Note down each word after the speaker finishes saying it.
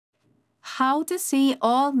How to see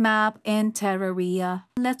all map in Terraria.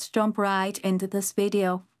 Let's jump right into this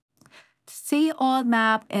video. To see all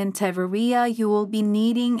map in Terraria, you will be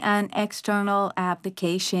needing an external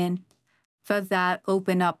application. For that,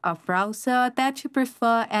 open up a browser that you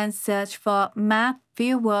prefer and search for Map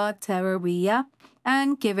Viewer Terraria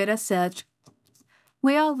and give it a search.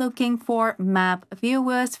 We are looking for map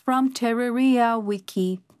viewers from Terraria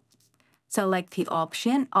Wiki. Select the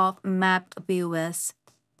option of Map Viewers.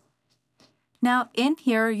 Now in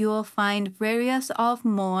here, you will find various of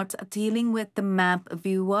mods dealing with the map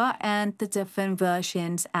viewer and the different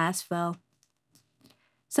versions as well.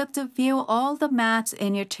 So to view all the maps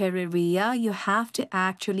in your Terraria, you have to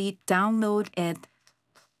actually download it.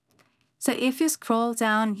 So if you scroll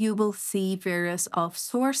down, you will see various of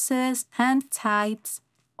sources and types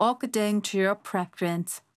according to your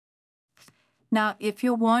preference. Now, if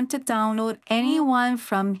you want to download any one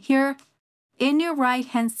from here, in your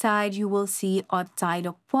right-hand side, you will see a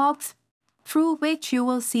dialog box through which you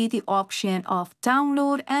will see the option of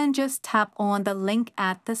download and just tap on the link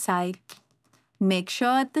at the side. Make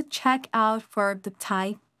sure to check out for the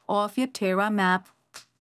type of your Terra map.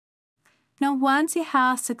 Now, once you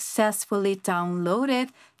have successfully downloaded,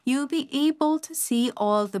 you'll be able to see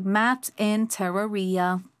all the maps in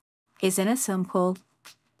Terraria. Isn't it simple?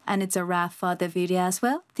 And it's a wrap for the video as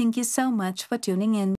well. Thank you so much for tuning in.